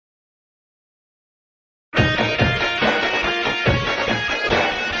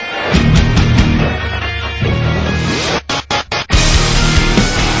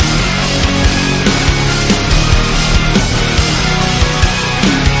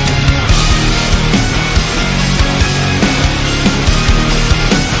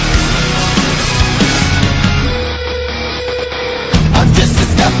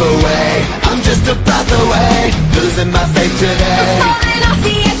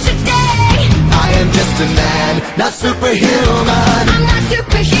not superhuman. I'm not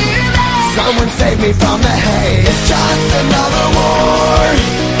superhuman. Someone save me from the hate. It's just another war,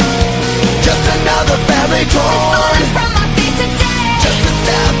 just another family torn, From my feet today. just a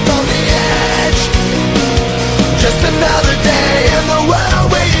step on the edge, just another day in the world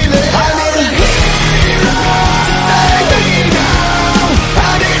we live. I need a hero to save me now.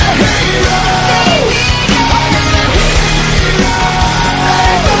 I need a hero. I need a hero to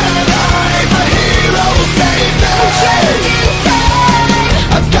save my life. A hero will save me.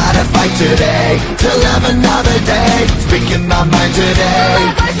 I've gotta fight today to live another day, speaking my mind today.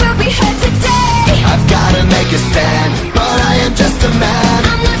 My voice will be heard today. I've gotta make a stand, but I am just